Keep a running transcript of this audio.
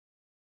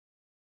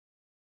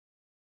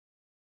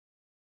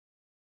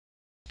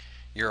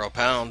Euro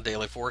Pound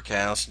daily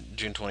forecast,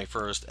 June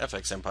 21st,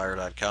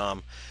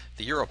 FXEmpire.com.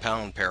 The Euro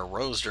Pound pair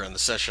rose during the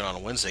session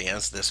on Wednesday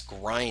as this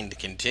grind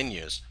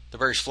continues. The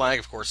bearish flag,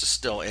 of course, is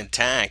still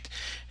intact,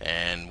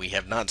 and we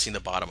have not seen the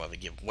bottom of it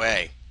give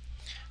way.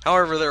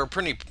 However, there are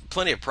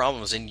plenty of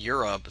problems in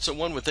Europe, so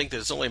one would think that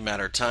it's only a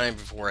matter of time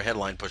before a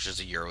headline pushes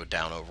the euro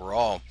down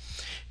overall.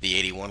 The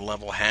 81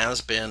 level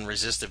has been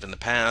resistive in the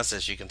past.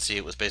 As you can see,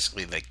 it was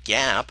basically the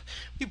gap.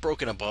 We've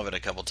broken above it a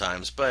couple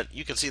times, but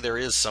you can see there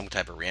is some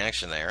type of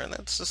reaction there, and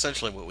that's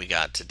essentially what we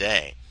got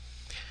today.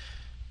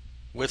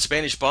 With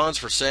Spanish bonds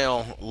for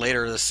sale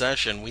later this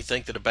session, we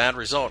think that a bad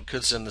result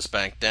could send this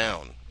back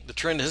down. The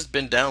trend has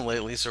been down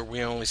lately, so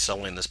we're only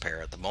selling this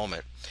pair at the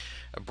moment.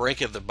 A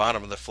break at the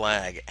bottom of the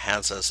flag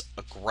has us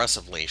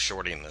aggressively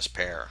shorting this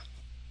pair.